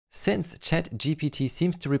Since ChatGPT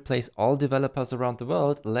seems to replace all developers around the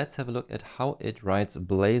world, let's have a look at how it writes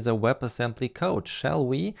Blazor WebAssembly code, shall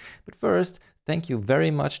we? But first, thank you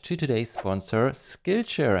very much to today's sponsor,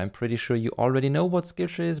 Skillshare. I'm pretty sure you already know what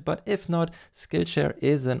Skillshare is, but if not, Skillshare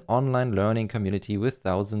is an online learning community with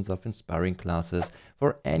thousands of inspiring classes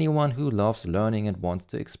for anyone who loves learning and wants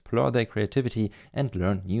to explore their creativity and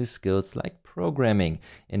learn new skills like programming.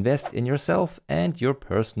 Invest in yourself and your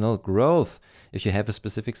personal growth. If you have a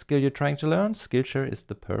specific skill you're trying to learn, Skillshare is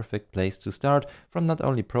the perfect place to start, from not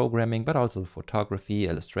only programming but also photography,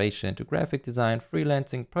 illustration to graphic design,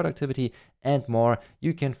 freelancing, productivity and more.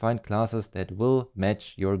 You can find classes that will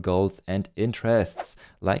match your goals and interests,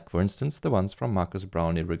 like for instance the ones from Marcus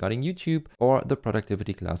Brownlee regarding YouTube, or the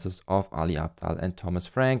productivity classes of Ali Abdaal and Thomas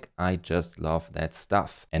Frank. I just love that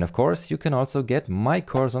stuff. And of course, you can also get my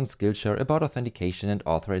course on Skillshare about authentication and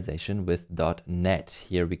authorization with .NET.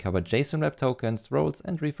 Here we cover JSON Web Tokens, roles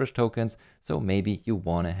and refresh tokens, so maybe you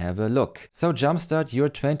want to have a look. So jumpstart your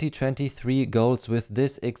 2023 goals with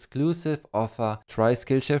this exclusive offer. Try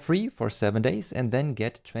Skillshare free for 7 days and then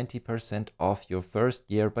get 20% off your first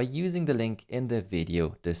year by using the link in the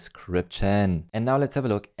video description. And now let's have a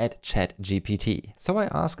look at ChatGPT. So I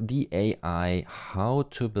asked the AI how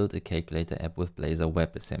to build a calculator app with Blazor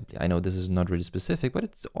WebAssembly. I know this is not really specific, but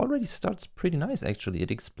it already starts pretty nice actually.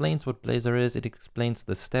 It explains what Blazor is, it explains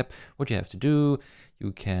the step, what you have to do.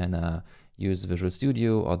 You can use Visual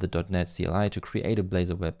Studio or the .NET CLI to create a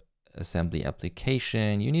Blazor WebAssembly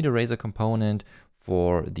application. You need a Razor component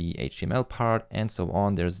for the HTML part and so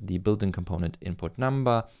on. There's the built-in component input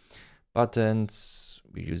number, buttons,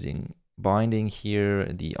 we're using binding here,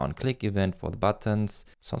 the on-click event for the buttons.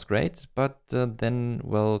 Sounds great, but then,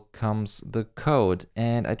 well, comes the code.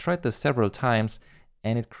 And I tried this several times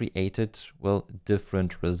and it created, well,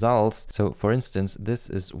 different results. So for instance, this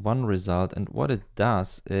is one result, and what it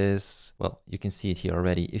does is, well, you can see it here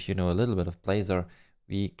already. If you know a little bit of Blazor,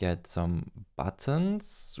 we get some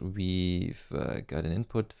buttons, we've got an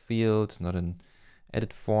input field, not an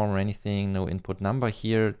edit form or anything, no input number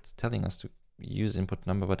here. It's telling us to use input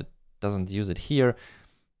number, but it doesn't use it here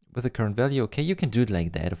with the current value. Okay, you can do it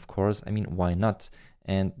like that, of course. I mean, why not?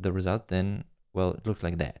 And the result then, well, it looks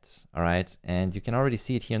like that, all right? And you can already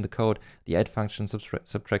see it here in the code, the add function,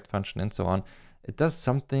 subtract function, and so on. It does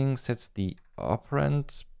something, sets the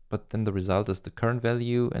operand, but then the result is the current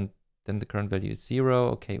value, and then the current value is 0.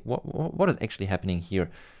 Okay, what is actually happening here?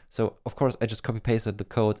 So of course I just copy pasted the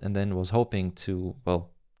code and then was hoping to, well,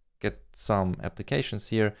 get some applications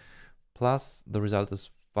here. Plus the result is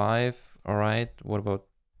 5. All right, what about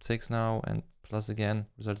 6 now? And plus again,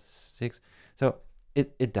 result is 6. So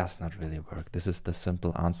it does not really work. This is the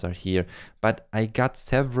simple answer here, but I got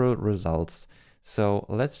several results. So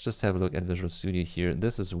let's just have a look at Visual Studio here.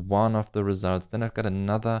 This is one of the results. Then I've got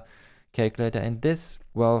another calculator, and this,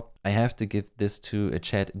 well, I have to give this to a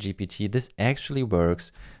ChatGPT. This actually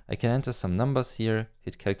works. I can enter some numbers here,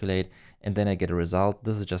 hit calculate, and then I get a result.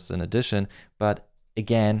 This is just an addition, but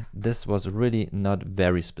again, this was really not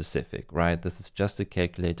very specific, right? This is just a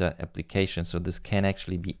calculator application, so this can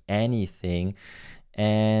actually be anything.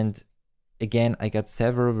 And again, I got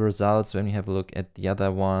several results. When we have a look at the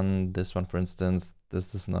other one, this one, for instance,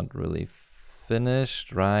 this is not really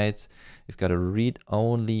finished, right? We've got a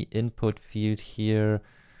read-only input field here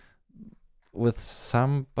with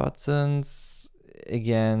some buttons.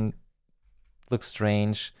 Again, looks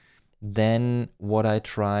strange. Then what I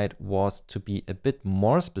tried was to be a bit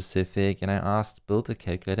more specific, and I asked build a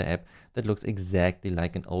calculator app that looks exactly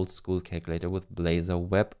like an old school calculator with Blazor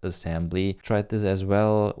WebAssembly. Tried this as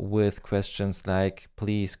well with questions like,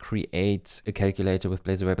 please create a calculator with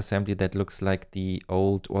Blazor WebAssembly that looks like the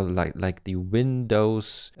old, or like the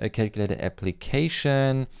Windows calculator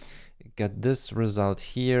application. Got this result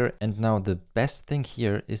here, and now the best thing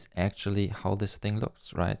here is actually how this thing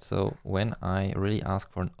looks, right? So when I really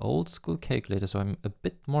ask for an old school calculator, so I'm a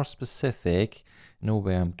bit more specific, know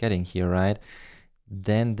where I'm getting here, right?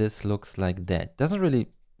 Then this looks like that. Doesn't really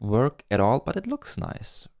work at all, but it looks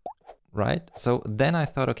nice, right? So then I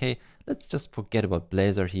thought, okay, let's just forget about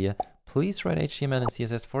Blazor here. Please write HTML and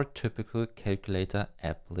CSS for a typical calculator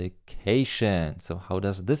application. So how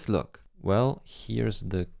does this look? Well, here's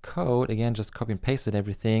the code. Again, just copy and pasted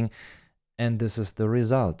everything. And this is the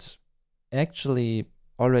result. Actually,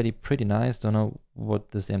 already pretty nice. Don't know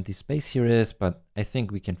what this empty space here is, but I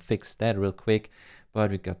think we can fix that real quick.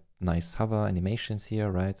 But we got nice hover animations here,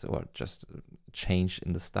 right? Or just change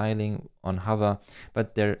in the styling on hover,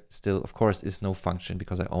 but there still, of course, is no function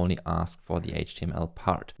because I only ask for the HTML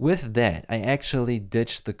part. With that, I actually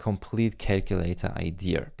ditched the complete calculator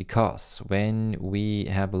idea, because when we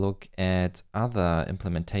have a look at other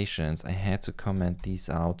implementations, I had to comment these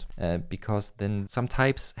out because then some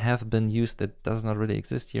types have been used that does not really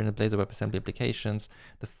exist here in the Blazor WebAssembly applications.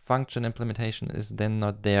 The function implementation is then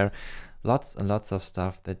not there. Lots and lots of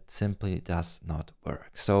stuff that simply does not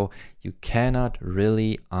work. So you cannot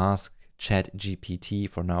really ask ChatGPT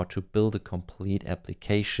for now to build a complete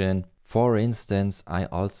application. For instance, I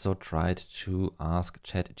also tried to ask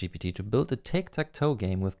ChatGPT to build a tic-tac-toe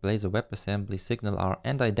game with Blazor WebAssembly, SignalR,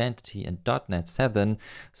 and Identity in .NET 7.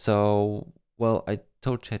 So, well, I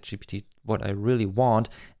told ChatGPT what I really want,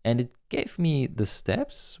 and it gave me the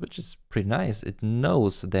steps, which is pretty nice. It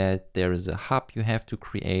knows that there is a hub you have to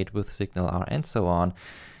create with SignalR and so on.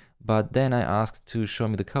 But then I asked to show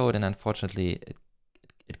me the code, and unfortunately,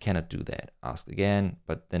 it cannot do that. Asked again,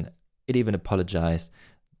 but then it even apologized.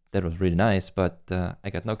 That was really nice, but I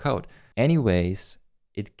got no code. Anyways,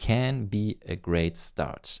 it can be a great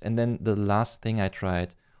start. And then the last thing I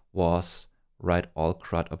tried was write all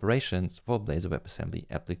CRUD operations for Blazor WebAssembly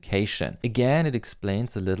application. Again, it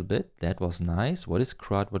explains a little bit. That was nice. What is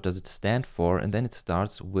CRUD? What does it stand for? And then it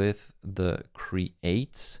starts with the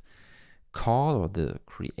create call, or the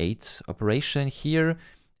create operation here.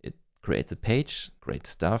 It creates a page, great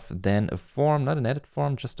stuff. Then a form, not an edit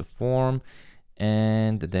form, just a form.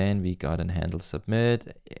 And then we got a handle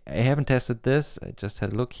submit. I haven't tested this. I just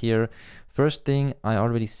had a look here. First thing, I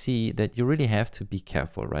already see that you really have to be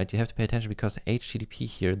careful, right? You have to pay attention because HTTP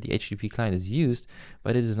here, the HTTP client is used,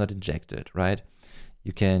 but it is not injected, right?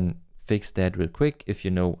 You can fix that real quick if you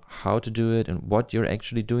know how to do it and what you're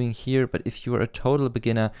actually doing here. But if you are a total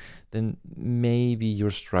beginner, then maybe you're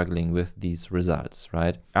struggling with these results,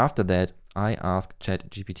 right? After that, I asked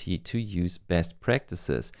ChatGPT to use best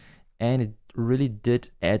practices, and it really did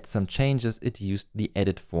add some changes. It used the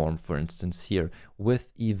edit form, for instance, here with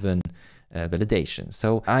even validation.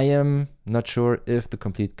 So I am not sure if the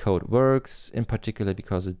complete code works, in particular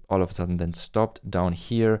because it all of a sudden then stopped down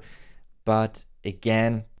here. But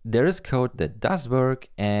again, there is code that does work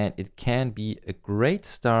and it can be a great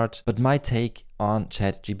start. But my take on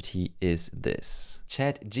ChatGPT is this.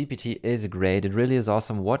 ChatGPT is great. It really is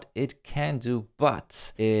awesome what it can do,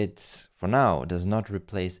 but it, for now, does not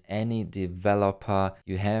replace any developer.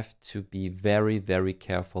 You have to be very, very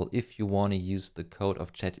careful if you want to use the code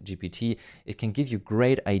of ChatGPT. It can give you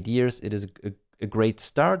great ideas. It is a great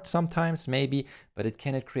start sometimes, maybe, but it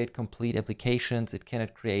cannot create complete applications. It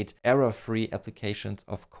cannot create error-free applications,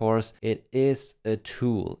 of course. It is a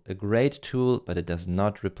tool, a great tool, but it does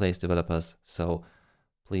not replace developers. So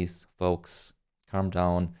please, folks, calm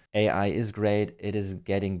down. AI is great. It is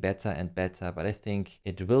getting better and better, but I think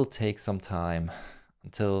it will take some time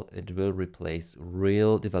until it will replace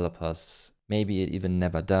real developers. Maybe it even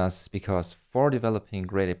never does, because for developing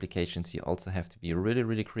great applications, you also have to be really,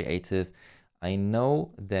 really creative. I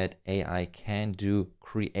know that AI can do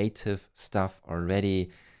creative stuff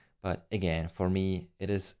already, but again, for me,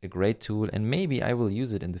 it is a great tool and maybe I will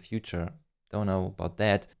use it in the future. Don't know about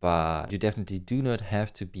that, but you definitely do not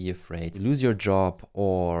have to be afraid to lose your job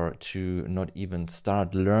or to not even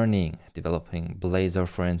start learning developing Blazor,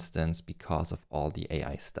 for instance, because of all the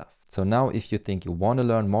AI stuff. So now if you think you want to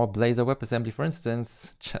learn more Blazor WebAssembly, for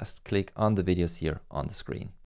instance, just click on the videos here on the screen.